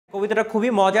কবিতাটা খুবই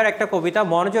মজার একটা কবিতা,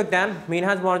 মনোযোগ দেন,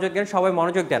 মিনহাজ মনোযোগ দেন, সবাই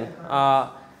মনোযোগ দেন।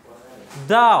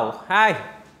 দাও হ্যাঁ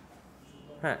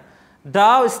হ্যাঁ,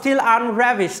 দাও স্টিল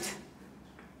আনরাভিশড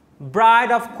ব্রাইড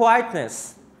অফ কোয়াইটনেস।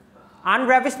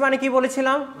 আনরাভিশড মানে কি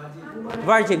বলেছিলাম?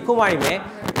 ভার্জিন, কুমারী মেয়ে।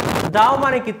 দাও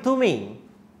মানে কি তুমি।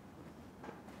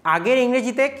 আগের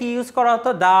ইংরেজিতে কি ইউজ করা হতো?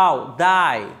 দাও,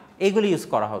 দাই, এইগুলি ইউজ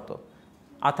করা হতো।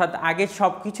 অর্থাৎ আগে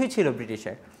সব কিছুই ছিল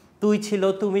ব্রিটিশের, তুই ছিল,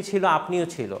 তুমি ছিল, আপনিও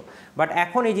ছিল। বাট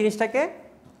এখন এই জিনিসটাকে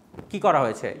কি করা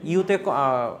হয়েছে ইউতে,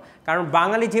 কারণ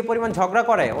বাঙালি যে পরিমাণ ঝগড়া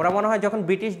করে, ওরা মনে হয় যখন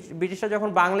ব্রিটিশরা যখন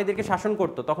বাঙালিদেরকে শাসন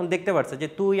করতো তখন দেখতে পারছে যে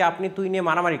তুই আপনি তুই নিয়ে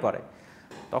মারামারি করে,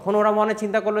 তখন ওরা মনে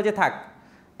চিন্তা করলো যে থাক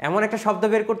এমন একটা শব্দ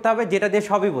বের করতে হবে যেটা দিয়ে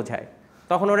সবই বোঝায়,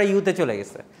 তখন ওরা ইউতে চলে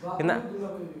গেছে। না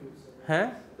হ্যাঁ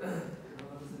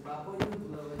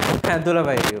হ্যাঁ,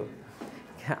 দুলাভাই ইউ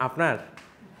আপনার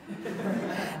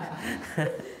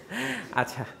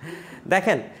আচ্ছা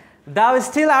দেখেন, দাও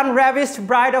still আনরাভিশড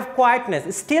bride of quietness.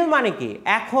 Still মানে কি?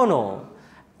 এখনো।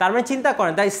 তার মানে চিন্তা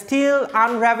করেন, দ্য স্টিল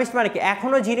আনরাভিশড মানে কি?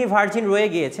 এখনো যিনি ভার্জিন রয়ে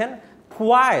গিয়েছেন।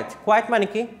 কোয়াইট, কোয়াইট মানে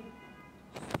কি?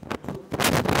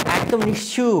 একদম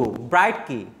নিশ্চুপ। ব্রাইড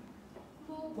কি?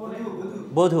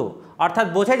 বধূ। অর্থাৎ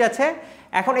বোঝা যাচ্ছে।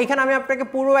 এখন এখানে আমি আপনাকে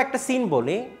পুরো একটা সিন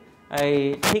বলি, এই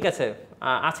ঠিক আছে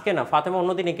আজকে না, ফাতেমা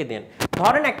অন্যদিন এঁকে দিন।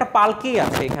 ধরেন একটা পালকি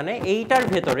আছে এখানে, এইটার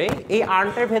ভেতরে, এই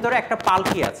আর্নটার ভেতরে একটা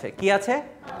পালকি আছে। কি আছে?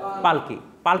 পালকি।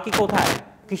 পালকি কোথায়,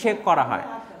 কিসে করা হয়?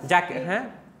 যাকে হ্যাঁ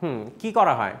কি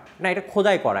করা হয় না, এটা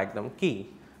খোদাই করা একদম। কি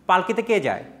পালকিতে কে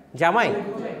যায়? জামাই?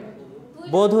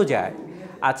 বধূ যায়।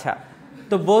 আচ্ছা,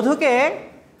 তো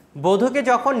বধূকে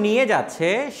যখন নিয়ে যাচ্ছে,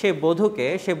 সে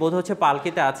বধূ হচ্ছে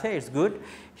পালকিতে আছে, ইটস গুড।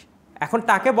 এখন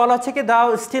তাকে বলা হচ্ছে কি, দাও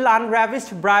স্টিল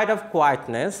আনরাভিশড ব্রাইড অফ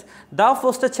কোয়াইটনেস, দাও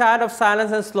foster child of silence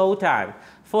and slow time.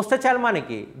 Foster child মানে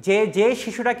কি? যে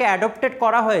শিশুটাকে অ্যাডপ্টেড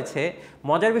করা হয়েছে।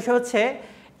 মজার বিষয় হচ্ছে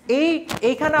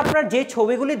এইখানে আপনার যে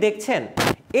ছবিগুলি দেখছেন,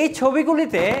 এই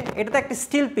ছবিগুলিতে এটা তো একটা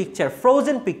still picture,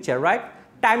 frozen picture, right?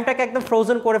 টাইমটাকে একদম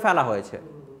ফ্রোজেন করে ফেলা হয়েছে,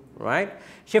 রাইট?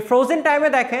 সে ফ্রোজেন টাইমে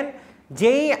দেখেন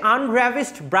যেই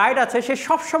আনরাভিশড ব্রাইড আছে সে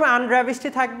সবসময়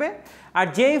আনরাভিশডই থাকবে, আর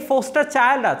যেই ফোস্টার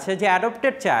চাইল্ড আছে, যে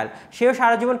অ্যাডপ্টেড চাইল্ড, সেও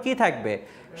সারা জীবন কী থাকবে?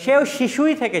 সেও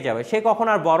শিশুই থেকে যাবে, সে কখন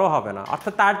আর বড় হবে না।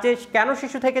 অর্থাৎ তার যে কেন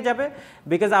শিশু থেকে যাবে?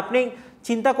 বিকজ আপনি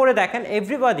চিন্তা করে দেখেন,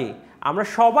 এভরিবডি, আমরা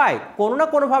সবাই কোনো না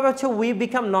কোনোভাবে হচ্ছে উই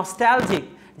বিকাম নস্টালজিক,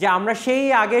 যে আমরা সেই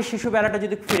আগের শিশুবেলাটা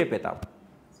যদি ফিরে পেতাম,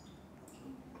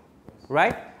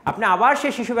 রাইট? আপনি আবার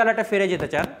সেই শিশুবেলাটা ফিরে যেতে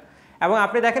চান এবং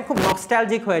আপনি দেখেন খুব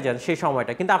নস্টালজিক হয়ে যান সেই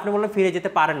সময়টা, কিন্তু আপনি বললেন ফিরে যেতে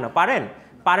পারেন না।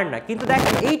 পারেন না। কিন্তু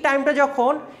দেখেন এই টাইমটা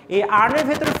যখন এই আর্নের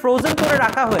ভেতরে ফ্রোজেন করে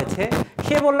রাখা হয়েছে,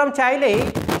 সে বললাম চাইলেই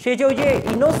সে যে ওই যে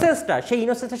ইনোসেন্সটা, সেই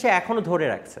ইনোসেন্সটা সে এখনও ধরে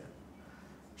রাখছে।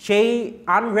 সেই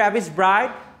আনরাভিশড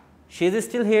bride, she is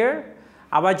still here.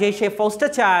 আবার যে সে ফোস্টার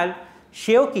চাইল্ড,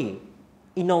 সেও কি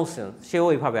ইনোসেন্স, সেও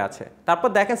ওইভাবে আছে। তারপর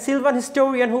দেখেন Sylvan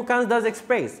historian who can does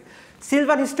express.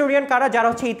 Sylvan historian কারা? যারা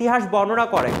হচ্ছে ইতিহাস বর্ণনা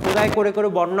করে, খোদাই করে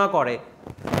বর্ণনা করে।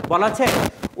 বলা আছে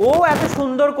ও এত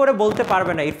সুন্দর করে বলতে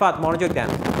পারবে না। ইরফাত মনোযোগ দেন,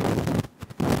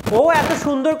 ও এত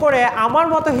সুন্দর করে আমার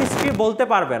মতো হিস্ট্রি বলতে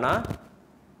পারবে না।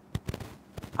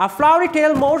 আ ফ্লাওয়ারি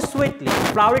টেল মোর সুইটলি।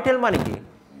 ফ্লাওয়ারি টেল মানে কি?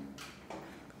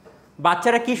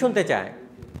 বাচ্চারা কি শুনতে চায়?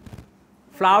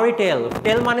 ফ্লাওয়ারি টেল।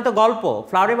 টেল মানে তো গল্প,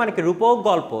 ফ্লাওয়ারি মানে কি? রূপক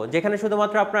গল্প, যেখানে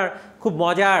শুধুমাত্র আপনার খুব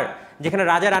মজার, যেখানে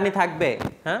রাজা রানী থাকবে,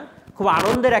 হ্যাঁ, খুব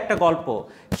আনন্দের একটা গল্প।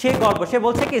 সেই গল্প সে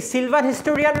বলছে কি, সিলভান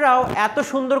হিস্টোরিয়ানরাও এত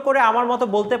সুন্দর করে আমার মতো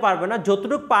বলতে পারবে না,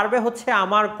 যতটুকু পারবে হচ্ছে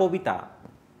আমার কবিতা।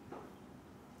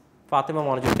 ফাতেমা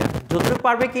মনোযোগ দেন, যতটুকু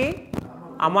পারবে কি?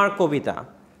 আমার কবিতা।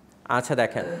 আচ্ছা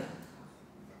দেখেন,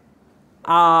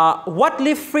 what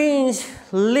leaf fringe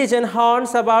legend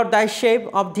haunts about thy shape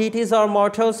of deities or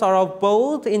mortals or of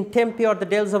both in Tempe or the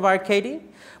dales of Arcady?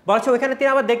 বলছে ওইখানে তিনি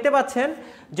আবার দেখতে পাচ্ছেন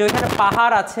যে ওইখানে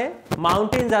পাহাড় আছে,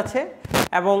 মাউন্টেন্স আছে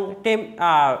এবং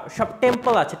সব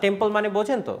টেম্পল আছে। টেম্পল মানে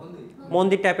বোঝেন তো,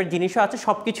 মন্দির টাইপের জিনিসও আছে,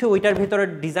 সব কিছু ওইটার ভিতরে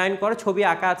ডিজাইন করে ছবি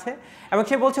আঁকা আছে। এবং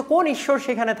সে বলছে কোন ঈশ্বর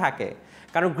সেখানে থাকে,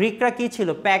 কারণ গ্রিকরা কি ছিল?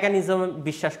 প্যাগানিজম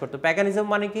বিশ্বাস করতো। প্যাগানিজম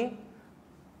মানে কি?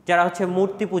 যারা হচ্ছে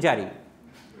মূর্তি পূজারী,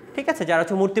 ঠিক আছে, যারা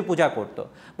হচ্ছে মূর্তি পূজা করতো।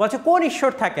 বলছে কোন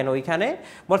ঈশ্বর থাকেন ওইখানে?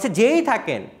 বলছে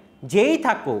যেই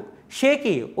থাকুক সে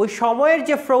কি ওই সময়ের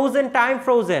যে ফ্রোজেন, টাইম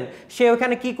ফ্রোজেন, সে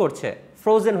ওখানে কি করছে?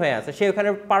 ফ্রোজেন হয়ে আছে, সে ওখানে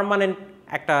পার্মানেন্ট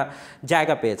একটা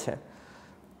জায়গা পেয়েছে।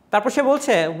 তারপর সে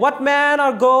বলছে what man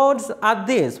R gods R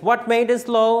this, what made is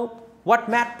low, what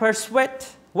mat pursuit,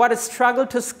 what struggle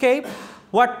two escape,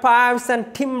 what pipes and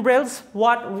টিম্ব্রেলস,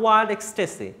 what world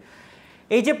ecstasy.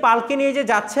 এই যে পালকি নিয়ে যে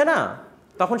যাচ্ছে না,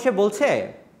 তখন সে বলছে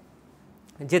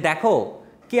যে দেখো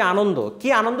কি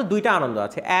আনন্দ, দুইটা আনন্দ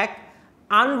আছে। এক,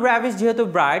 আনরাভিশ যেহেতু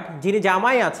ব্রাইড, যিনি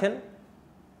জামাই আছেন,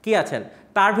 কি আছেন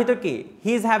তার ভিতর কি?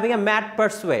 He is having a mad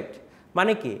pursuit,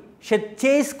 মানে কি সে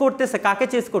চেস করতেছে, কাকে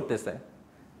চেস করতেছে?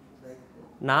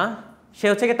 না, সে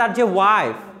হচ্ছে কি তার যে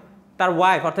ওয়াইফ, তার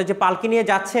ওয়াইফ অর্থাৎ যে পালকি নিয়ে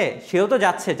যাচ্ছে, সেও তো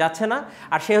যাচ্ছে না,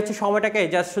 আর সে হচ্ছে সময়টাকে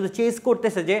জাস্ট শুধু চেস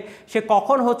করতেছে যে সে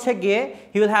কখন হচ্ছে গিয়ে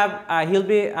hill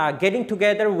be getting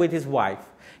together with his wife.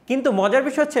 কিন্তু মজার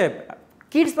বিষয় হচ্ছে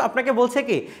কিডস আপনাকে বলছে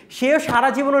কি সেও সারা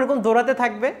জীবন ওরকম দৌড়াতে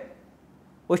থাকবে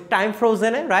ওই টাইম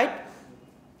ফ্রোজেনে,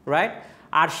 রাইট।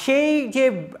 আর সেই যে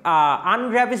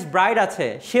আনর্যাভিস ব্রাইড আছে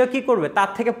সেও কি করবে, তার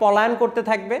থেকে পলায়ন করতে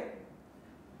থাকবে।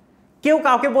 কেউ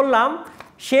কাউকে বললাম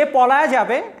সে পলায়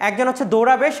যাবে, একজন হচ্ছে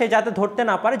দৌড়াবে সে যাতে ধরতে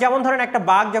না পারে। যেমন ধরেন একটা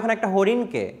বাঘ যখন একটা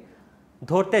হরিণকে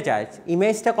ধরতে চায়,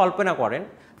 ইমেজটা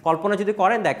কল্পনা যদি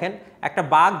করেন, দেখেন একটা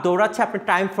বাঘ দৌড়াচ্ছে, আপনি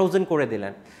টাইম ফ্রোজেন করে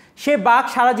দিলেন, সে বাঘ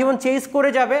সারা জীবন চেস করে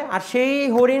যাবে আর সেই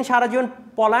হরিণ সারা জীবন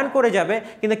পলায়ন করে যাবে,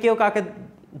 কিন্তু কেউ কাউকে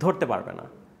ধরতে পারবে না,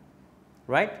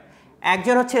 রাইট।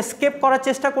 একজন হচ্ছে এসকেপ করার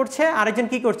চেষ্টা করছে, আরেকজন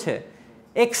কি করছে,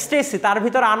 এক্সট্রেসি, তার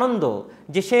ভিতর আনন্দ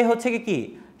যে সে হচ্ছে কি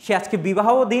সে আজকে বিবাহ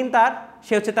দিন তার,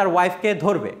 সে হচ্ছে তার ওয়াইফকে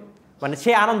ধরবে, মানে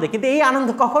সে আনন্দে। কিন্তু এই আনন্দ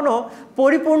কখনো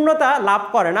পরিপূর্ণতা লাভ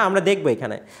করে না, আমরা দেখবো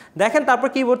এখানে। দেখেন তারপর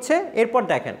কি বলছে এরপর,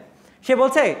 দেখেন সে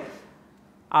বলছে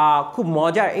খুব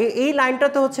মজার এই লাইনটা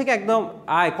তো হচ্ছে কি একদম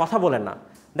কথা বলেন না।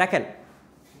 দেখেন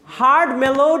হার্ড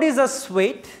মেলোডিজ আর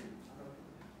সুইট,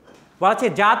 বলছে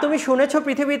যা তুমি শুনেছো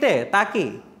পৃথিবীতে তা কি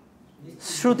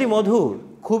শ্রুতি মধুর,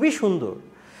 খুবই সুন্দর,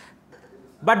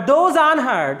 but those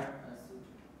unheard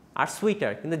R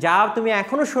sweater, কিন্তু যা তুমি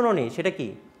এখনো শোনোনি সেটা কি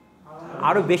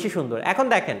আরো বেশি সুন্দর। এখন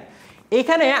দেখেন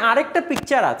এখানে আরেকটা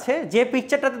পিকচার আছে, যে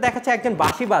পিকচারটাতে দেখাচ্ছে একজন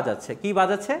বাঁশি বাজাচ্ছে। কি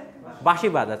বাজাচ্ছে? বাঁশি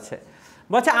বাজাচ্ছে।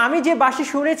 বলছে আমি যে বাঁশি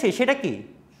শুনেছি সেটা কি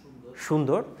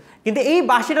সুন্দর, কিন্তু এই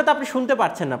বাঁশিটা তো আপনি শুনতে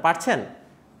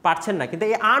পারছেন না, কিন্তু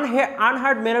এই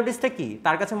আনহার্ড মেলোডিসটা কি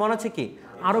তার কাছে মনে হচ্ছে কি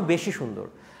আরো বেশি সুন্দর।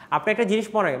 আপনি একটা জিনিস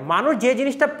মনে, মানুষ যে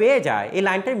জিনিসটা পেয়ে যায়, এই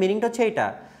লাইনটার মিনিংটা হচ্ছে এইটা,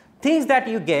 things that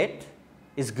you get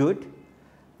is good,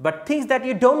 but things that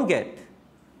you don't get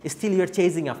still you R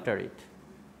chasing after it,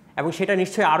 এবং সেটা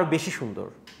নিশ্চয়ই আরো বেশি সুন্দর।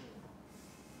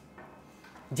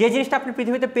 যে জিনিসটা আপনি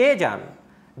পৃথিবীতে পেয়ে যান,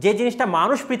 যে জিনিসটা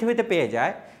মানুষ পৃথিবীতে পেয়ে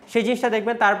যায়, সেই জিনিসটা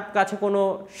দেখবেন তার কাছে কোনো,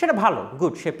 সেটা ভালো,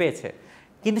 গুড, সে পেয়েছে,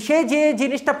 কিন্তু সে যে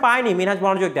জিনিসটা পায়নি, মিনহাজ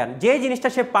মনোযোগ দেন, যে জিনিসটা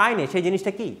সে পায়নি সেই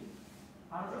জিনিসটা কি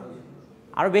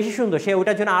আরো বেশি সুন্দর, সে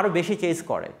ওটার জন্য আরো বেশি চেজ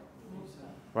করে,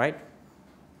 রাইট।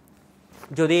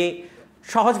 যদি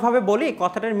সহজভাবে বলি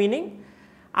কথাটার মিনিং,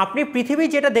 আপনি পৃথিবী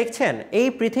যেটা দেখছেন, এই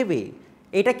পৃথিবী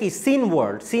এটা কি সিন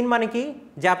ওয়ার্ল্ড, সিন মানে কি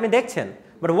যে আপনি দেখছেন,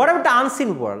 but what about the unseen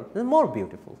world is more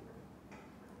beautiful.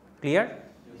 Clear?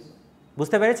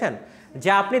 বুঝতে পেরেছেন?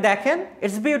 যা আপনি দেখেন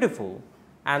it's beautiful,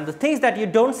 and the things that you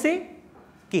don't see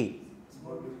কি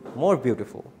মোর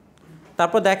বিউটিফুল।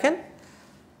 তারপর দেখেন,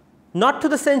 not to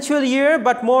the sensual year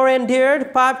but more এন্ডিয়ার্ড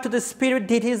pipe to the spirit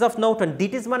ডিটিজ of নোটন।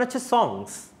 ডিটিজ মানে হচ্ছে সংস,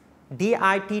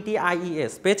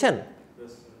 DITTIES, পেয়েছেন?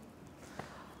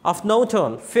 Of no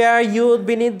tone, fair youth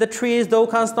beneath the trees, thou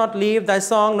canst not leave thy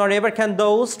song, nor ever can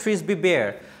those trees be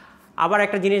bare. আবার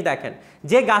একটা জিনিস দেখেন,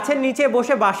 যে গাছের নিচে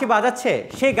বসে বাঁশি বাজাচ্ছে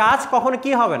সে গাছ কখনো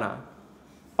কি হবে না,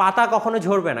 পাতা কখনো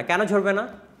ঝরবে না। কেন ঝরবে না?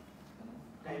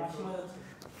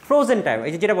 ফ্রোজেন টাইম,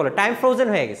 এই যে যেটা বলে টাইম ফ্রোজেন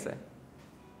হয়ে গেছে।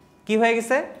 কি হয়ে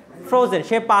গেছে? ফ্রোজেন।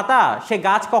 সে পাতা, সে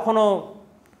গাছ কখনো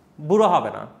বুড়ো হবে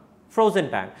না, ফ্রোজেন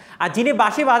টাইম। আর যিনি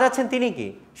বাঁশি বাজাচ্ছেন তিনি কি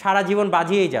সারা জীবন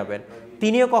বাজিয়েই যাবেন,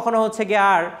 তিনিও কখনো হচ্ছে গিয়ে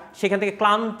আর সেখান থেকে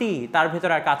ক্লান্তি তার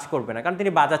ভেতরে আর কাজ করবে না, কারণ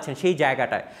তিনি বাজাচ্ছেন সেই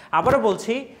জায়গাটায়। আবারও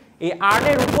বলছি, এই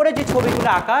আর্টের উপরে যে ছবিগুলো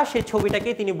আঁকা সেই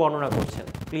ছবিটাকেই তিনি বর্ণনা করছেন।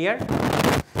 ক্লিয়ার?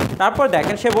 তারপর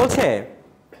দেখেন সে বলছে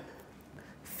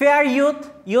ফেয়ার ইউথ,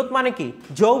 ইউথ মানে কি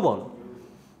যৌবন।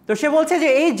 তো সে বলছে যে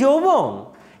এই যৌবন,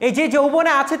 এই যে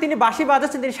যৌবনে আছে তিনি বাঁশি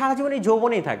বাজাচ্ছেন, তিনি সারা জীবন এই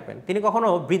যৌবনেই থাকবেন, তিনি কখনো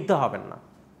বৃদ্ধ হবেন না।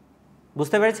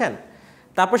 বুঝতে পেরেছেন?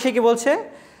 তারপর সে কি বলছে,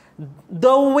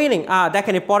 দো উইনিং,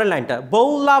 দেখেন এই পরের লাইনটা, বউ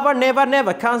লাভার নেভার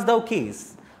নেভার কান্স দাও কিস।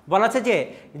 বলা আছে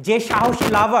যে সাহসী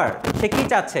লাভার সে কি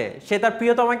চাচ্ছে, সে তার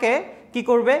প্রিয়তমাকে কি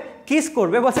করবে, কিস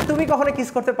করবে। বলছে তুমি কখনো কিস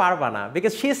করতে পারবা না,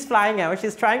 because she is flying away, she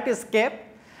is trying to escape,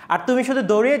 আর তুমি শুধু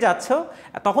দৌড়িয়ে যাচ্ছ।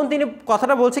 তখন তিনি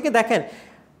কথাটা বলছে কি, দেখেন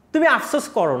তুমি আফসোস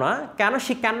করো না, কেন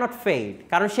শি ক্যান নট ফেড,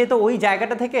 কারণ সে তো ওই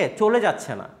জায়গাটা থেকে চলে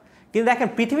যাচ্ছে না। কিন্তু দেখেন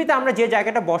পৃথিবীতে আমরা যে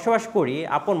জায়গাটা বসবাস করি,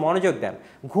 আপন মনোযোগ দেন,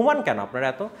 ঘুমান কেন আপনারা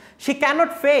এত, she can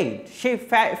not fade. Say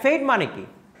fade মানে কি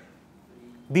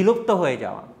বিলুপ্ত হয়ে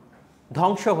যাওয়া,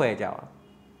 ধ্বংস হয়ে যাওয়া।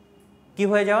 কি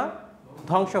হয়ে যাওয়া?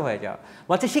 ধ্বংস হয়ে যাওয়া।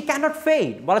 বলছে শি ক্যান নট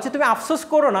ফেড, বলছে তুমি আফসোস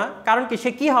করো না, কারণ কি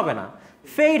সে কি হবে না,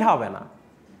 ফেড হবে না,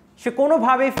 সে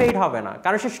কোনোভাবেই ফেড হবে না,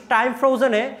 কারণ সে টাইম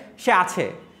ফ্রোজেনে সে আছে।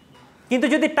 কিন্তু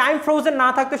যদি টাইম ফ্রোজেন না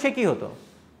থাকতো সে কি হতো,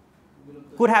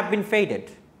 কুড হ্যাভ বিন ফেডেড,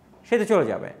 সে তো চলে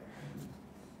যাবে।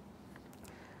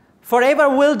 Forever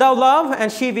will thou love and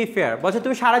she be fair, বলছে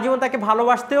তুমি সারা জীবন তাকে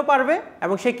ভালোবাসতেও পারবে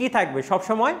এবং সে কি থাকবে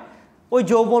সবসময় ওই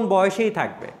যৌবন বয়সেই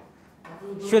থাকবে।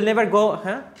 she will never go,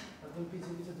 হ্যাঁ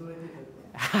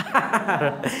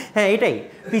হ্যাঁ এটাই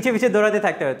পিছে পিছে দৌড়াতে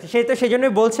থাকতে হবে। সেই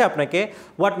জন্যই বলছে আপনাকে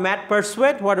what mat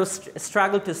pursuit what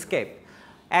struggle two escape.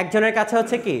 একজনের কাছে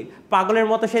হচ্ছে কি পাগলের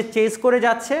মতো সে চেস করে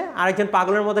যাচ্ছে, আরেকজন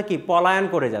পাগলের মতো কি পলায়ন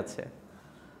করে যাচ্ছে।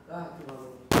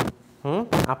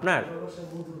 আপনার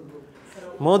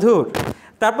মধুর।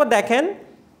 তারপর দেখেন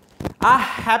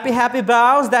happy happy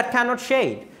বাউস that cannot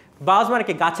shade. বাউস মানে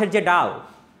কি গাছের যে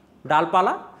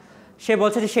ডালপালা, সে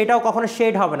বলছে যে সেটাও কখনো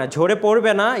শেড হবে না, ঝরে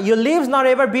পড়বে না। You leaves not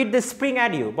ever bit the spring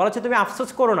at you. বলা হচ্ছে তুমি আফসোস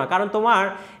করো না, কারণ তোমার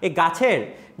এই গাছের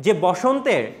যে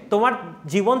বসন্তের, তোমার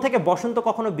জীবন থেকে বসন্ত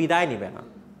কখনো বিদায় নিবে না।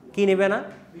 কি নিবে না?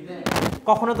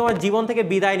 কখনো তোমার জীবন থেকে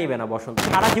বিদায় নিবে না বসন্ত,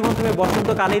 সারা জীবন তুমি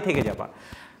বসন্তকালেই থেকে যাবা।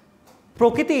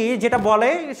 প্রকৃতি যেটা বলে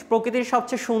প্রকৃতির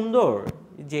সবচেয়ে সুন্দর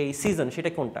যে সিজন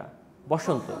সেটা কোনটা?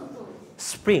 বসন্ত,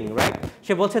 স্প্রিং, রাইট?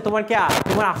 সে বলছে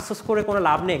তোমার আফসোস করে কোনো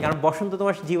লাভ নেই, কারণ বসন্ত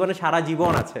তোমার জীবনে সারা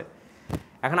জীবন আছে।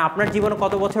 এখন আপনার জীবনে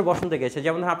কত বছর বসন্ত গেছে?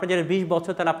 যেমন আপনার যারা 20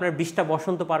 বছর, তাহলে আপনার 20টা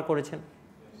বসন্ত পার করেছেন,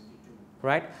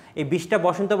 রাইট? এই 20টা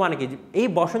বসন্ত মানে কি? এই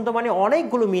বসন্ত মানে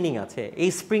অনেকগুলো মিনিং আছে। এই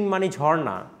স্প্রিং মানে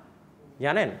ঝর্ণা,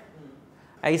 জানেন?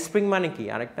 এই স্প্রিং মানে কি?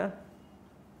 আরেকটা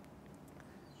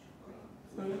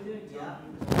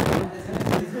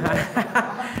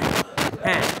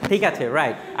হ্যাঁ ঠিক আছে,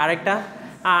 রাইট।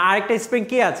 আরেকটা স্প্রিং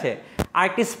কি আছে?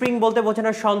 আরেকটি স্প্রিং বলতে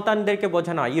বোঝানো সন্তানদেরকে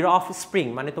বোঝানো হয়, ইউর অফ স্প্রিং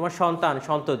মানে তোমার সন্তান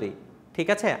সন্ততি, ঠিক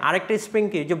আছে? আরেকটা স্প্রিং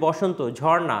কি? যে বসন্ত,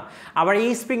 ঝর্ণা। আবার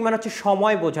এই স্প্রিং মানে হচ্ছে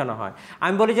সময় বোঝানো হয়।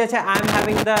 আমি বলি যে I am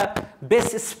having the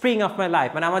best spring of my life,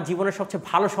 মানে আমার জীবনের সবচেয়ে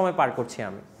ভালো সময় পার করছি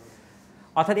আমি।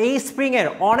 অর্থাৎ এই স্প্রিংয়ের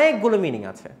অনেকগুলো মিনিং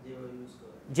আছে,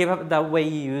 যেভাবে the way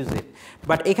you use it.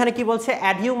 But এখানে কি বলছে?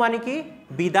 অ্যাডিউ মানে কি?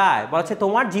 বিদায়। বলছে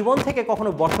তোমার জীবন থেকে কখনো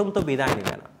বসন্ত বিদায়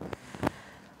নেবে না।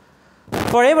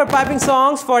 Forever piping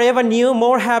songs, forever new,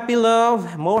 more happy love,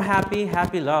 more happy,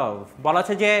 happy love. বলা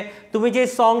আছে যে তুমি যে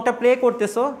সংটা প্লে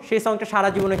করতেছো সেই সংটা সারা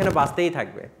জীবন এখানে বাজতেই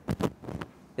থাকবে।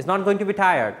 It's not going to be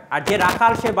tired. আর যে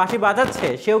রাখাল সে বাঁশি বাজাচ্ছে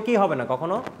সেও কি হবে না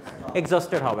কখনো?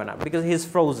 এক্সস্টেড হবে না, because he is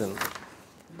frozen.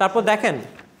 তারপর দেখেন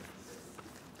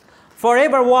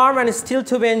forever warm and still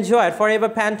to be enjoyed, forever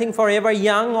panting, forever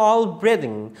young,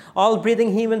 all breathing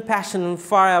human passion,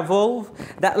 far evolve,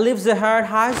 that leaves the heart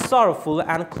high, sorrowful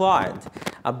and cloyed,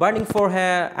 a burning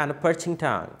forehead and a perching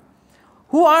tongue.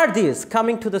 Who are these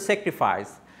coming to the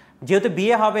sacrifice? যেহেতু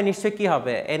বিয়ে হবে নিশ্চয়ই কি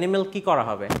হবে? Animal কি করা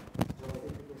হবে?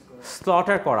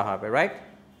 Slaughter করা হবে, রাইট?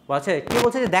 বলছে কি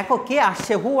বলছে যে দেখো কে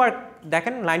আসছে, হু আর,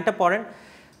 দেখেন লাইনটা পড়েন।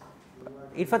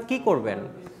 ইরফাত কি করবেন?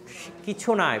 কিছু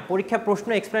নাই, পরীক্ষা প্রশ্ন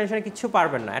এক্সপ্লেনেশনে কিছু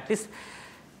পারবেন না। অ্যাটলিস্ট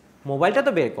মোবাইলটা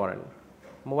তো বের করেন,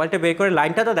 মোবাইলটা বের করে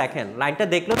লাইনটা তো দেখেন, লাইনটা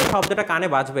দেখলেও তো শব্দটা কানে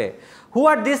বাজবে। হু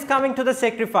আর this coming to the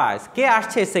sacrifice? কে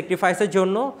আসছে স্যাক্রিফাইসের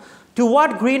জন্য? Two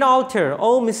what green alter O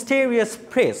mysterious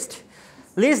priest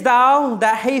list দাও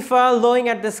the heifer lowing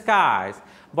at the skies.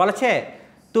 বলেছে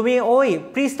তুমি ওই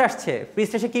প্রিস্ট আসছে,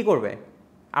 প্রিস্ট এসে কী করবে?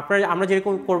 আমরা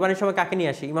যেরকম কোরবানির সময় কাকে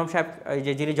নিয়ে আসি? ইমাম সাহেব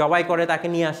যে যিনি জবাই করে তাকে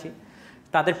নিয়ে আসি,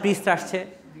 তাদের প্রিস্ট আসছে।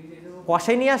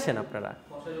 কষাই নিয়ে আসেন আপনারা?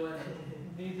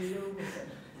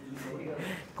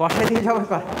 কষাই দিয়ে জবাই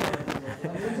করেন?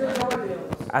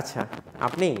 আচ্ছা,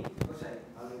 আপনি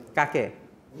কাকে?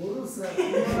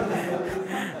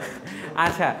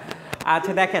 আচ্ছা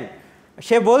আচ্ছা, দেখেন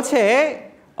সে বলছে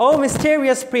ও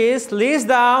মিস্টেরিয়াস প্রিস্ট লিস্ট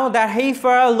দাও the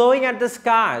heifer lowing at the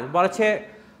sky. বলেছে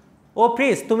ও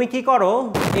প্রিস্ট তুমি কি করো?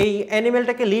 এই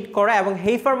অ্যানিমেলটাকে লিড করো। এবং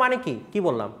হেফার মানে কি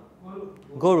বললাম?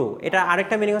 গরু। এটা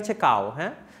আরেকটা মিনিং হচ্ছে কাউ।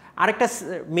 হ্যাঁ, আরেকটা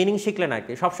মিনিং শিখলেন আর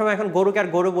কি। সবসময় এখন গরুকে আর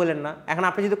গরু বলেন না। এখন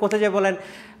আপনি যদি কোথায় যেয়ে বলেন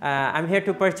I am here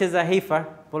two purchase a heifer,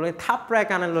 বলবেন থাপড়ায়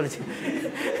কানে লড়েছে,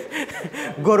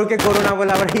 গরুকে গরু না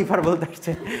বলে আবার হেফার বলতে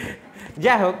আসছে।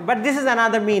 যাই হোক, but this is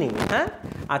another meaning. হ্যাঁ,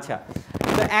 আচ্ছা,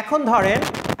 তো এখন ধরেন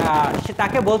সে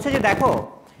তাকে বলছে যে দেখো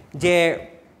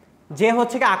যে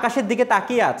হচ্ছে কি আকাশের দিকে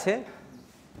তাকিয়ে আছে,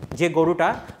 যে গরুটা,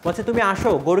 বলছে তুমি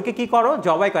আসো, গরুকে কি করো?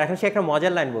 জবাই করো। এখন সে একটা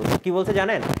মজার লাইন বলছে, কি বলছে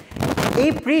জানেন? এই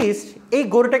প্রিস্ট এই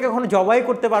গরুটাকে কখনো জবাই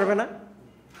করতে পারবে না।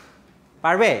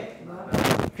 পারবে?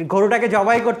 গরুটাকে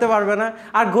জবাই করতে পারবে না।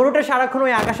 আর গরুটা সারাক্ষণ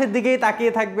ওই আকাশের দিকেই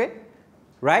তাকিয়ে থাকবে,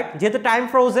 রাইট? যেহেতু টাইম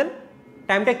ফ্রোজেন,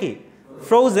 টাইমটা কি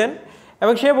ফ্রোজেন।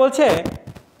 এবং সে বলছে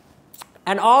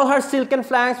and all her silken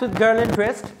ফ্ল্যাঙ্কস with garland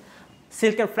dressed.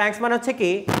 Silken ফ্ল্যাঙ্কস মানে হচ্ছে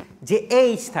কি যে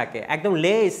এইজ থাকে একদম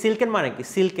লেজ, সিল্কেন মানে কি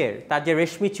সিল্কের, তার যে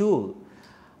রেশমি চুল,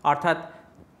 অর্থাৎ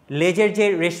লেজের যে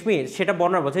রেশমি সেটা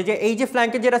বর্ণনা বলছে। যে এই যে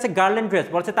ফ্ল্যাঙ্কের যেটা আছে গার্ল্যান্ড ড্রেস,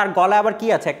 বলছে তার গলায় আবার কি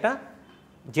আছে? একটা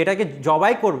যেটাকে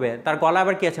জবাই করবে তার গলায়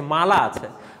আবার কি আছে? মালা আছে।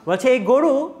 বলছে এই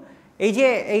গরু,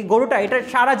 এই গরুটা এটা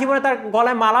সারা জীবনে তার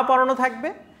গলায় মালা পরানো থাকবে,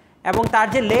 এবং তার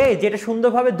যে লেজ যেটা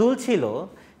সুন্দরভাবে দুলছিল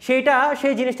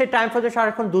সেই জিনিসটা টাইম ফ্রোজে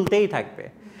সারাক্ষণ দুলতেই থাকবে।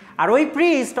 আর ওই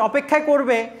প্রিস্ট অপেক্ষায়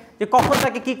করবে যে কখন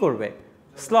তাকে কি করবে?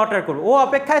 স্লটার করবে, ও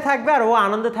অপেক্ষায় থাকবে আর ও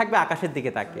আনন্দে থাকবে আকাশের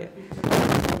দিকে তাকিয়ে।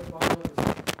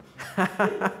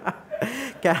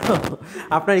 কেন,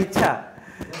 আপনার ইচ্ছা?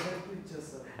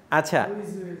 আচ্ছা,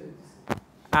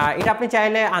 এটা আপনি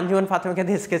চাইলে আঞ্জুমান ফাতেমাকে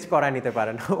দিয়ে স্কেচ করায় নিতে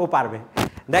পারেন, ও পারবে।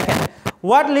 দেখেন,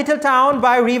 what little town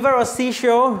by river or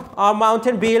seashore or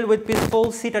mountain built with peaceful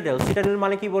citadel, citadel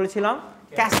মানে কি বলেছিলাম,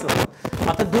 ক্যাসেল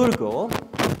অর্থাৎ দুর্গ,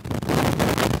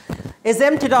 is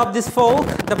emptied of this folk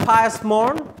the pious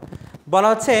mourn, বলা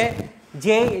হচ্ছে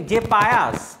যে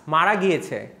পায়াস মারা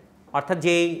গিয়েছে, অর্থাৎ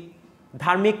যেই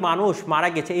ধার্মিক মানুষ মারা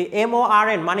গেছে, এই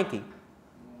MORN মানে কি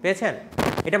পেয়েছেন,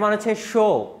 এটা মানে হচ্ছে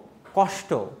শোক, কষ্ট,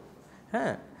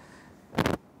 হ্যাঁ,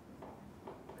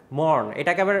 মর্ন,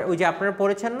 এটাকে আবার ওই যে আপনারা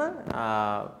পড়েছেন না,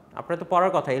 আপনারা তো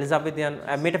পড়ার কথা, এলিজাবেথিয়ান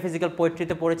মেটাফিজিক্যাল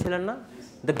পোয়েট্রিতে পড়েছিলেন না,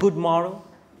 the good morrow,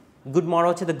 good morrow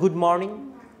হচ্ছে দ্য গুড মর্নিং,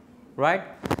 রাইট?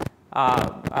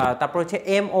 তারপর হচ্ছে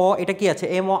MO, এটা কি আছে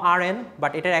MORN,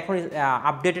 বাট এটার এখন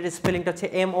আপডেটেড স্পেলিংটা হচ্ছে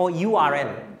MOURN,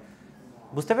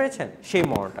 বুঝতে পেরেছেন সেই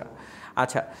মর্নটা।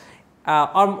 আচ্ছা,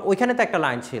 ওইখানে তো একটা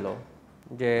লাইন ছিল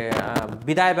যে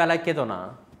বিদায় বেলায় কেঁদো না,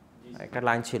 একটা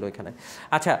লাইন ছিল ওইখানে।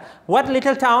 আচ্ছা, what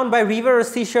little town by river or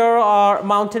seashore or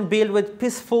mountain built with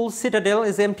peaceful citadel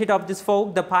is emptied of this folk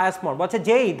the pious mourn, বলছে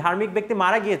যেই ধার্মিক ব্যক্তি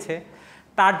মারা গিয়েছে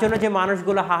তার জন্য যে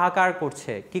মানুষগুলো হাহাকার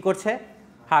করছে, কি করছে,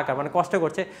 হাহাকার মানে কষ্ট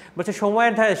করছে, বলছে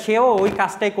সময়ের ধারে সেও ওই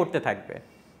কাজটাই করতে থাকবে,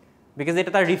 বিকজ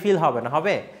এটা তার রিফিল হবে না,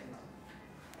 হবে।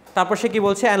 তারপর সে কি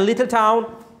বলছে, and little town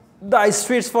thy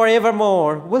streets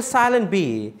forevermore will silent be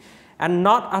and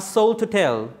not a soul to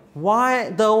tell why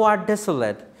thou art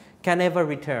desolate can ever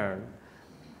return,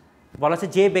 বলা হচ্ছে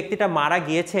যে ব্যক্তিটা মারা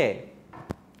গিয়েছে,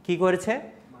 কি করেছে,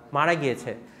 মারা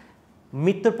গিয়েছে,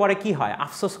 মৃত্যুর পরে কি হয়,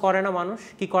 আফসোস করে না মানুষ,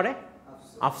 কি করে,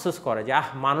 আফসোস করে যে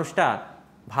মানুষটা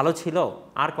ভালো ছিল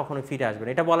আর কখনো ফিরে আসবে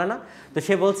না, এটা বলে না। তো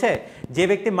সে বলছে যে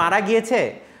ব্যক্তি মারা গিয়েছে,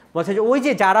 বলছে যে ওই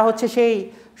যে যারা হচ্ছে সেই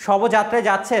শবযাত্রায়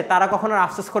যাচ্ছে তারা কখনো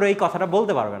আফসোস করে এই কথাটা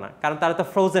বলতে পারবে না, কারণ তারা তো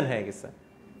ফ্রোজেন হয়ে গেছে।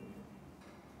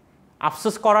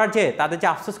 আফসোস করার যে তাদের যে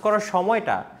আফসোস করার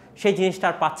সময়টা, সেই জিনিসটা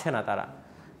আর পাচ্ছে না তারা।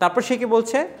 তারপর সে কি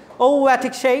বলছে, ও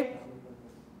attic shape,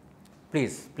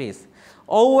 please please,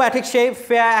 O attic shape,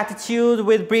 fair attitude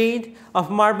with breed of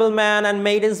marble man and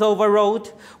maidens overwrought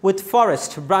with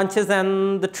forest branches and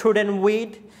the trodden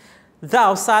weed, thou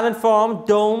silent form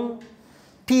dome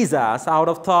tease us out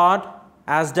of thought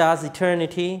as does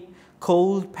eternity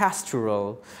cold pastoral,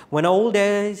 when old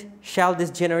age shall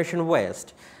this generation waste,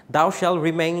 thou shalt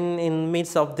remain in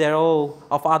midst of their owe,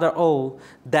 of other owe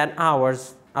than ours,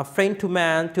 a friend to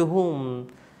man to whom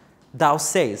thou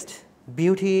sayest,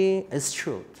 beauty is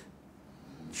truth,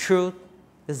 truth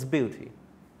is beauty.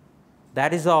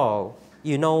 That is all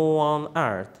you know on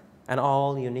earth and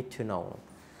all you need to know.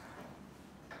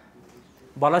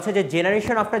 বলা হচ্ছে যে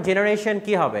generation after generation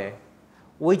কি হবে,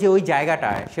 ওই যে ওই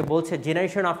জায়গাটায় সে বলছে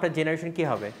জেনারেশন আফটার জেনারেশন কি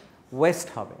হবে, ওয়েস্ট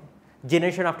হবে,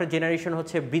 জেনারেশন আফটার জেনারেশন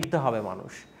হচ্ছে বৃদ্ধ হবে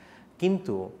মানুষ,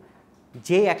 কিন্তু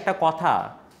যে একটা কথা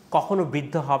কখনো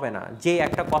বৃদ্ধ হবে না, যে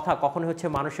একটা কথা কখনো হচ্ছে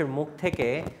মানুষের মুখ থেকে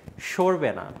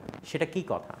সরবে না, সেটা কি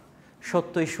কথা,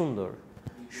 সত্যই সুন্দর,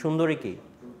 সুন্দরই কি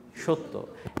সত্য।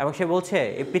 এবং সে বলছে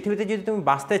এই পৃথিবীতে যদি তুমি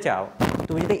বাঁচতে চাও,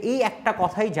 তুমি যদি এই একটা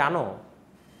কথাই জানো,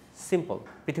 সিম্পল,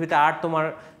 পৃথিবীতে আর তোমার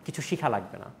কিছু শিখা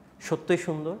লাগবে না, সত্যই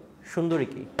সুন্দর, সুন্দরই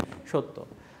কি সত্য।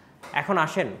 এখন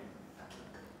আসেন,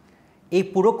 এই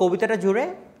পুরো কবিতাটা জুড়ে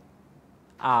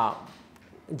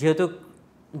যেহেতু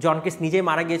জন কিটস নিজেই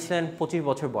মারা গিয়েছিলেন 25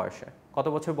 বছর বয়সে, কত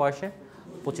বছর বয়সে,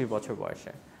 25 বছর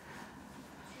বয়সে।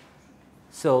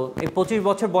 সো এই 25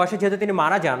 বছর বয়সে যেহেতু তিনি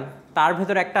মারা যান, তার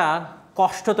ভেতর একটা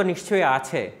কষ্ট তো নিশ্চয়ই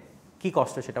আছে। কি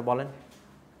কষ্ট সেটা বলেন?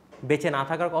 বেঁচে না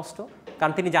থাকার কষ্ট,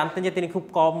 কারণ তিনি জানতেন যে তিনি খুব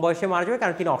কম বয়সে মারা যাবে,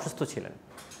 কারণ তিনি অসুস্থ ছিলেন।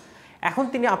 এখন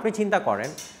তিনি, আপনি চিন্তা করেন,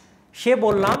 সে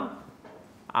বললাম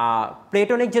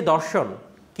প্লেটোনিক যে দর্শন,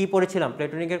 কি পড়েছিলাম,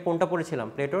 প্লেটোনিকের কোনটা পড়েছিলাম,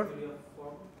 প্লেটোর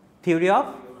theory of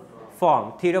form.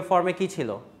 Theory of ফর্মে কি ছিল,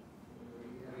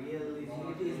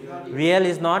 real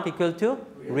is not equal to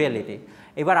reality.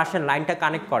 এবার আসেন লাইনটা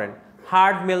কানেক্ট করেন,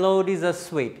 হার্ড মেলোডিজ আর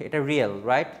সুইট, এটা রিয়েল,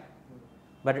 রাইট?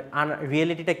 বাট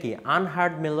রিয়েলিটিটা কি,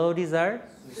 আনহার্ড মেলোডিজ আর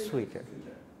সুইটার।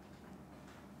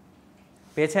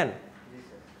 পেয়েছেন?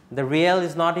 The real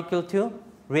is not equal to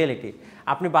reality.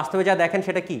 আপনি বাস্তবে যা দেখেন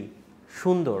সেটা কি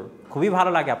সুন্দর, খুবই ভালো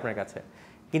লাগে আপনার কাছে,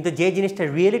 কিন্তু যে জিনিসটা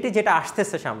রিয়েলিটি যেটা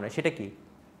আসতেছে সামনে সেটা কি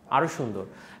আরও সুন্দর।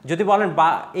 যদি বলেন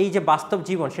এই যে বাস্তব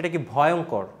জীবন সেটা কি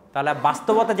ভয়ঙ্কর, তাহলে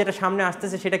বাস্তবতা যেটা সামনে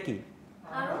আসতেছে সেটা কি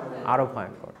আরও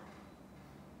ভয়ঙ্কর।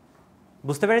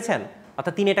 বুঝতে পেরেছেন?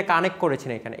 অর্থাৎ তিনি এটা কানেক্ট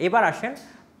করেছেন এখানে। এবার আসেন,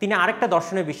 তিনি আরেকটা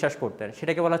দর্শনে বিশ্বাস করতেন,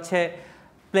 সেটাকে বলা হচ্ছে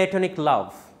প্লেটোনিক লাভ।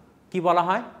 কি বলা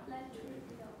হয়?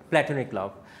 প্ল্যাটোনিক লাভ।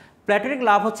 প্ল্যাটোনিক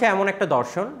লাভ হচ্ছে এমন একটা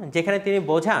দর্শন যেখানে তিনি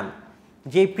বোঝান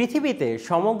যে পৃথিবীতে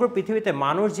সমগ্র পৃথিবীতে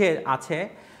মানুষ যে আছে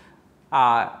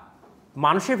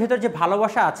মানুষের ভেতর যে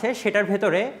ভালোবাসা আছে সেটার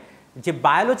ভেতরে যে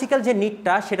বায়োলজিক্যাল যে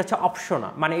নিডটা সেটা হচ্ছে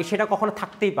অপশনাল, মানে সেটা কখনো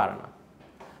থাকতেই পারে না।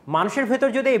 মানুষের ভেতর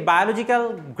যদি এই বায়োলজিক্যাল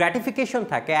গ্র্যাটিফিকেশন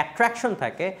থাকে, অ্যাট্রাকশন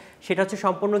থাকে, সেটা হচ্ছে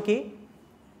সম্পূর্ণ কি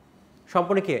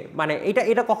মানে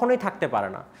এটা কখনোই থাকতে পারে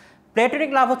না।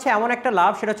 প্ল্যাটোনিক লাভ হচ্ছে এমন একটা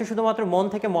লাভ, সেটা হচ্ছে শুধুমাত্র মন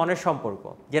থেকে মনের সম্পর্ক,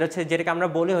 যেটাকে আমরা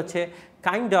বলি হচ্ছে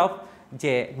কাইন্ড অফ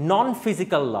যে নন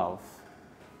ফিজিক্যাল লাভ।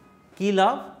 কি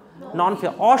লাভ? নন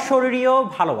অশরীরীয়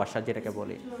ভালোবাসা যেটাকে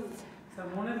বলি।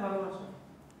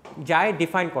 যাই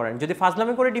ডিফাইন করেন, যদি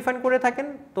ফাজলামি করে ডিফাইন করে থাকেন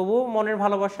তবুও মনের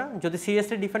ভালোবাসা, যদি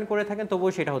সিরিয়াসলি ডিফাইন করে থাকেন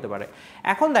তবুও সেটা হতে পারে।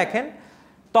 এখন দেখেন,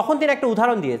 তখন তিনি একটা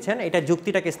উদাহরণ দিয়েছেন এটা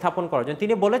যুক্তিটাকে স্থাপন করার জন্য।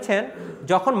 তিনি বলেছেন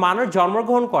যখন মানুষ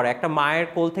জন্মগ্রহণ করে একটা মায়ের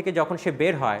কোল থেকে, যখন সে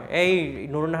বের হয়, এই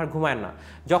নুরুন্নাহার ঘুমায় না,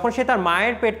 যখন সে তার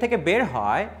মায়ের পেট থেকে বের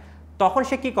হয় তখন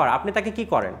সে কি করে? আপনি তাকে কি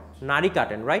করেন? নাড়ি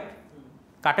কাটেন, রাইট?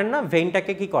 কাটেন না?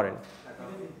 ভেইনটাকে কি করেন?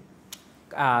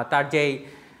 তার যেই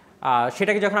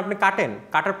সেটাকে যখন আপনি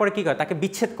কাটার পরে কী করে? তাকে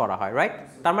বিচ্ছেদ করা হয়, রাইট?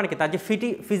 তার মানে কি তার যে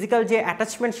ফিজিক্যাল যে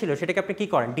অ্যাটাচমেন্ট ছিল সেটাকে আপনি কী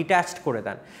করেন? ডিট্যাচড করে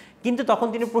দেন। কিন্তু তখন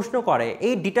তিনি প্রশ্ন করে,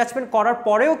 এই ডিট্যাচমেন্ট করার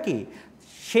পরেও কি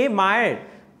সে মায়ের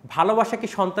ভালোবাসা কি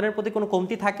সন্তানের প্রতি কোনো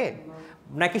কমতি থাকে,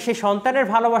 নাকি সেই সন্তানের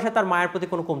ভালোবাসা তার মায়ের প্রতি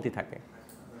কোনো কমতি থাকে?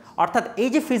 অর্থাৎ এই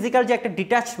যে ফিজিক্যাল যে একটা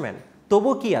ডিট্যাচমেন্ট,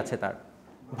 তবুও কি আছে? তার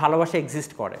ভালোবাসা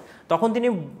এক্সিস্ট করে। তখন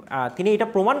তিনি এটা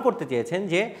প্রমাণ করতে চেয়েছেন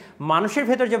যে মানুষের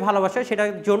ভেতর যে ভালোবাসা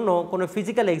সেটার জন্য কোনো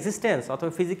ফিজিক্যাল এক্সিস্টেন্স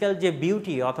অথবা ফিজিক্যাল যে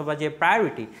বিউটি অথবা যে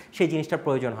প্রায়োরিটি সেই জিনিসটার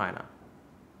প্রয়োজন হয় না।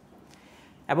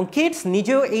 এবং কিডস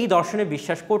নিজেও এই দর্শনে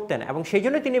বিশ্বাস করতেন, এবং সেই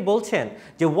জন্য তিনি বলছেন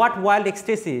যে হোয়াট ওয়াইল্ড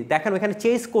এক্সটেসি, দেখেন ওইখানে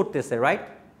চেস করতেছে, রাইট?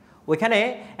 ওইখানে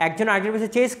একজন আরেকজনের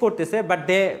পিছনে চেস করতেছে, বাট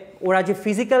ওরা যে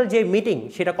ফিজিক্যাল যে মিটিং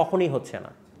সেটা কখনোই হচ্ছে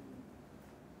না।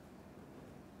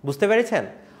 বুঝতে পেরেছেন?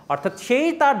 অর্থাৎ সেই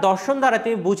তার দর্শন দ্বারা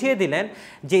তিনি বুঝিয়ে দিলেন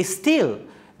যে স্টিল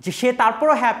যে সে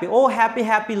তারপরও হ্যাপি, ও হ্যাপি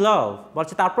হ্যাপি লাভ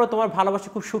বলছে, তারপরে তোমার ভালোবাসা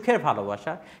খুব সুখের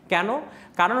ভালোবাসা। কেন?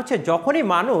 কারণ হচ্ছে যখনই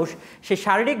মানুষ সে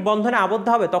শারীরিক বন্ধনে আবদ্ধ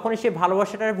হবে তখনই সে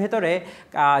ভালোবাসাটার ভেতরে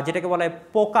যেটাকে বলা হয়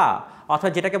পোকা,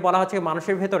 অথবা যেটাকে বলা হচ্ছে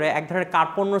মানুষের ভেতরে এক ধরনের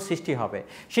কার্পণ্য সৃষ্টি হবে।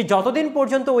 সে যতদিন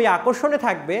পর্যন্ত ওই আকর্ষণে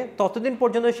থাকবে ততদিন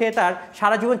পর্যন্ত সে তার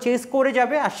সারা জীবন চেস করে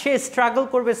যাবে, আর সে স্ট্রাগল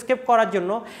করবে এস্কেপ করার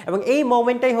জন্য, এবং এই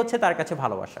মোমেন্টটাই হচ্ছে তার কাছে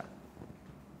ভালোবাসা।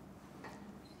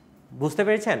 বুঝতে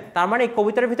পেরেছেন? তার মানে এই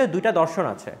কবিতার ভিতরে দুইটা দর্শন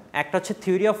আছে। একটা হচ্ছে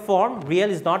theory of form, real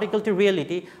is not equal to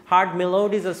reality, hard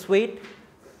melodies R sweet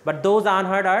but those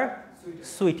unheard R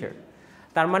sweater.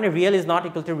 তার মানে real is not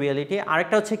equal to reality.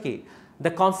 আরেকটা হচ্ছে কি?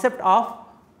 দ্য কনসেপ্ট অফ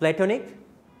প্ল্যাটোনিক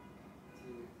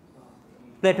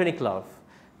লাভ।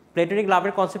 প্ল্যাটোনিক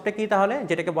লাভের কনসেপ্টটা কি তাহলে?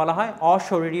 যেটাকে বলা হয়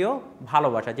অশরীরীয়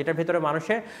ভালোবাসা, যেটার ভেতরে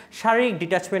মানুষের শারীরিক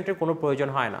ডিট্যাচমেন্টের কোনো প্রয়োজন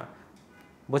হয় না।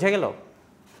 বোঝা গেল?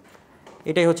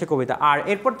 এটাই হচ্ছে কবিতা। আর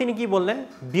এরপর তিনি কি বললেন?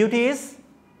 Beauty is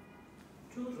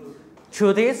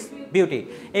truth is beauty.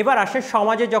 এবার আসে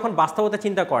সমাজে যখন বাস্তবতা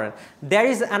চিন্তা করেন, there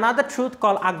is another truth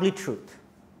call ugly truth.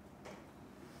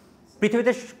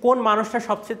 পৃথিবীতে কোন মানুষটা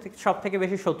সব থেকে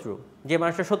বেশি শত্রু? যে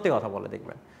মানুষটা সত্যি কথা বলে,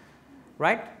 দেখবেন,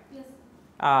 রাইট?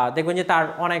 দেখবেন যে তার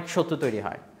অনেক শত্রু তৈরি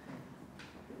হয়।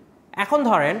 এখন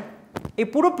ধরেন এই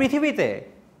পুরো পৃথিবীতে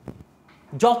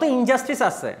যত ইনজাস্টিস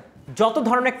আছে, যত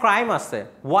ধরনের ক্রাইম আছে,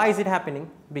 Y is it happening?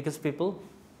 Because people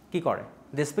কি করে?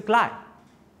 দে স্পিক লাই।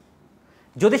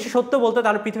 যদি সে সত্য বলতো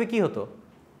তাহলে পৃথিবী কি হতো?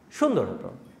 সুন্দর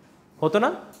হতো না?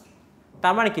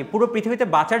 তার মানে কি পুরো পৃথিবীতে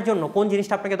বাঁচার জন্য কোন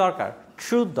জিনিসটা আপনাকে দরকার?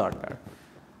 ট্রুথ দরকার।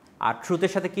 আর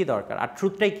ট্রুথের সাথে কি দরকার? আর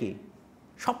ট্রুথটাই কি?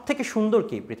 সব থেকে সুন্দর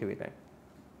কি পৃথিবীতে?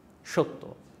 সত্য।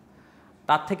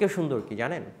 তার থেকেও সুন্দর কি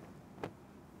জানেন?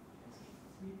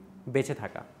 বেঁচে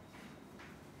থাকা।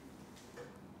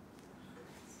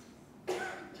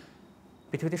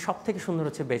 পৃথিবীতে সব থেকে সুন্দর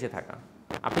হচ্ছে বেঁচে থাকা।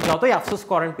 আপনি যতই আফসোস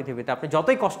করেন পৃথিবীতে, আপনি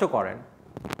যতই কষ্ট করেন,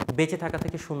 বেঁচে থাকা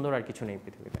থেকে সুন্দর আর কিছু নেই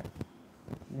পৃথিবীতে,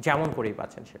 যেমন করেই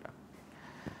পাচ্ছেন সেটা।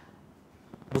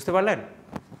 বুঝতে পারলেন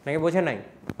নাকি বোঝেন নাই?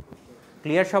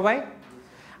 ক্লিয়ার সবাই?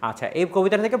 আচ্ছা, এই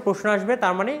কবিতা থেকে প্রশ্ন আসবে।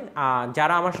 তার মানে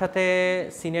যারা আমার সাথে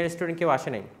সিনিয়র স্টুডেন্ট কেউ আসে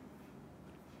নাই?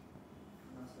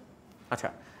 আচ্ছা,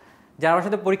 যারা আমার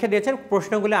সাথে পরীক্ষা দিয়েছেন,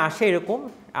 প্রশ্নগুলো আসে এরকম,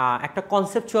 একটা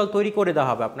কনসেপচুয়াল তৈরি করে দেওয়া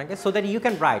হবে আপনাকে, so that you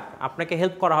can write. আপনাকে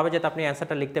হেল্প করা হবে যাতে আপনি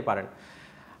অ্যান্সারটা লিখতে পারেন।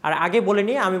 আর আগে বলে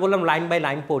নিই, আমি বললাম লাইন বাই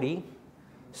লাইন পড়ি।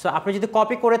 সো আপনি যদি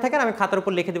কপি করে থাকেন আমি খাতার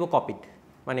উপর লিখে দেবো কপিড,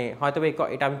 মানে হয়তো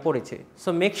এটা আমি পড়েছি। সো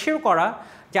মেক শিওর করা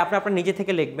যে আপনি আপনার নিজে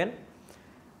থেকে লিখবেন।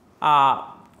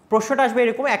 প্রশ্নটা আসবে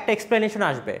এরকম, একটা এক্সপ্লেনেশন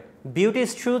আসবে, beauty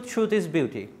is truth, truth is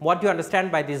beauty, what do understand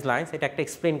by this lines. এটা একটা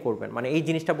এক্সপ্লেন করবেন, মানে এই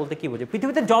জিনিসটা বলতে কি বোঝে।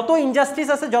 পৃথিবীতে যত ইনজাস্টিস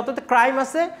আছে, যত ক্রাইম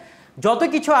আছে, যত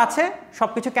কিছু আছে, সব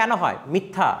কিছু কেন হয়?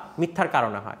 মিথ্যার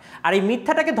কারণে হয়। আর এই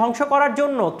মিথ্যাটাকে ধ্বংস করার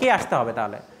জন্য কে আসতে হবে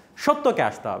তাহলে? সত্যকে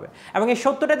আসতে হবে, এবং এই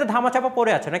সত্যটাতে ধামাচাপা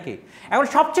পড়ে আছে নাকি। এখন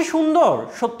সবচেয়ে সুন্দর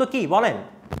সত্য কি বলেন?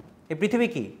 এই পৃথিবী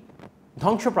কি?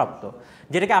 ধ্বংসপ্রাপ্ত,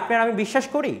 যেটাকে আপনি আর আমি বিশ্বাস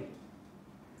করি।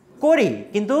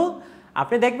 কিন্তু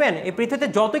আপনি দেখবেন এই পৃথিবীতে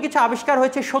যত কিছু আবিষ্কার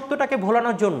হয়েছে সত্যটাকে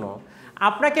ভোলানোর জন্য।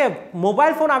 আপনাকে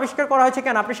মোবাইল ফোন আবিষ্কার করা হয়েছে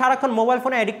কেন? আপনি সারাক্ষণ মোবাইল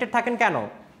ফোনে অ্যাডিক্টেড থাকেন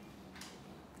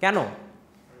কেন?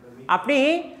 আপনি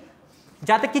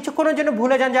যাতে কিছুক্ষণের জন্য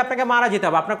ভুলে যান যে আপনাকে মারা যেতে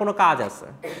হবে, আপনার কোনো কাজ আছে।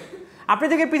 আপনি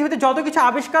দেখে পৃথিবীতে যত কিছু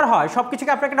আবিষ্কার হয় সব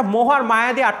কিছুকে আপনাকে একটা মোহ আর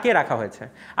মায়া দিয়ে আটকে রাখা হয়েছে।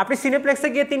 আপনি সিনেপ্লেক্সে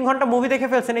গিয়ে 3 ঘন্টা মুভি দেখে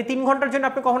ফেলছেন, এই 3 ঘন্টার জন্য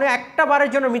আপনি কখনো একটা বারের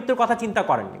জন্য মৃত্যুর কথা চিন্তা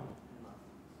করেননি।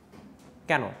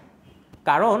 কেন?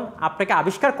 কারণ আপনাকে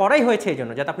আবিষ্কার করাই হয়েছে এই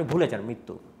জন্য যাতে আপনি ভুলে যান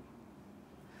মৃত্যু।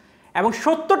 এবং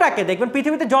সত্যটাকে দেখবেন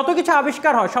পৃথিবীতে যত কিছু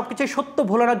আবিষ্কার হয় সব কিছুই সত্য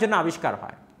ভোলানোর জন্য আবিষ্কার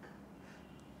হয়।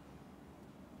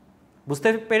 বুঝতে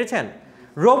পেরেছেন?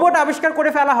 রোবট আবিষ্কার করে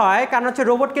ফেলা হয় কারণ হচ্ছে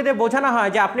রোবটকে দিয়ে বোঝানো হয়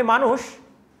যে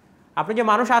আপনি যে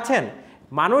মানুষ আছেন,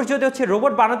 মানুষ যদি হচ্ছে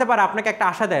রোবট বানাতে পারে আপনাকে একটা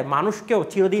আশা দেয় মানুষকেও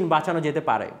চিরদিন বাঁচানো যেতে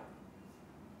পারে।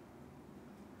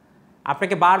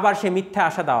 আপনাকে বারবার সে মিথ্যা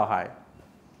আশা দেওয়া হয়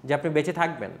যে আপনি বেঁচে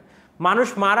থাকবেন। মানুষ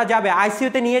মারা যাবে,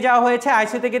 আইসিইউতে নিয়ে যাওয়া হয়েছে,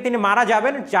 আইসিইউ থেকে তিনি মারা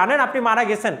যাবেন, জানেন আপনি মারা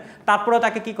গেছেন, তারপরেও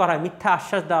তাকে কি করা হয়? মিথ্যা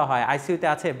আশ্বাস দেওয়া হয় আইসিইউতে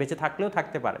আছে, বেঁচে থাকলেও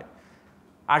থাকতে পারে।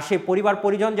 আর সেই পরিবার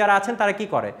পরিজন যারা আছেন তারা কি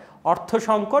করে? অর্থ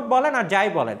সংকট বলেন আর যাই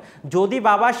বলেন, যদি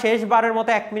বাবা শেষবারের মতো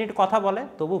 1 মিনিট কথা বলে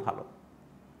তবু ভালো।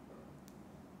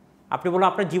 আপনি বলুন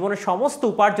আপনার জীবনের সমস্ত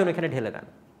উপার্জন এখানে ঢেলে দেন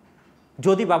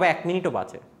যদি বাবা 1 মিনিটও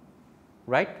বাঁচে,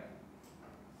 রাইট?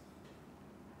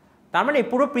 তার মানে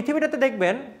পুরো পৃথিবীটাতে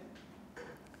দেখবেন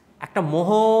একটা মোহ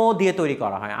দিয়ে তৈরি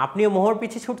করা হয়। আপনিও মোহর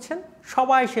পিছে ছুটছেন,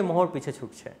 সবাই সে মোহর পিছে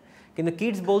ছুটছে। কিন্তু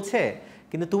কিডস বলছে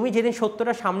কিন্তু তুমি যেদিন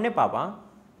সত্যটা সামনে পাবা,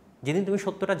 যেদিন তুমি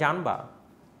সত্যটা জানবা,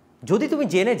 যদি তুমি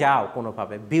জেনে যাও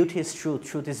কোনোভাবে beauty is truth,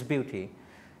 truth is beauty,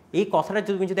 এই কথাটা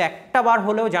তুমি যদি একটা বার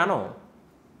হলেও জানো,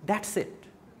 দ্যাটস ইট।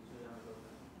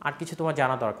 আর কিছু তোমার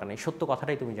জানা দরকার নেই, সত্য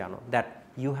কথাটাই তুমি জানো, that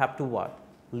you have to watt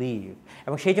leave.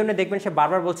 এবং সেই জন্য দেখবেন সে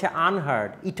বারবার বলছে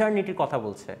আনহার্ড, ইটার্নিটির কথা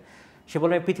বলছে। সে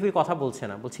বলে পৃথিবীর কথা বলছে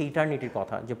না, বলছে ইটার্নিটির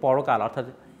কথা, যে পরকাল অর্থাৎ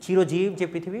চিরজীব যে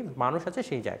পৃথিবী মানুষ আছে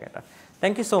সেই জায়গাটা।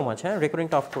 Thank you so much. হ্যাঁ,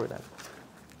 রেকর্ডিংটা অফ করে দেন।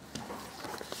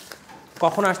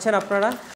 কখন আসছেন আপনারা?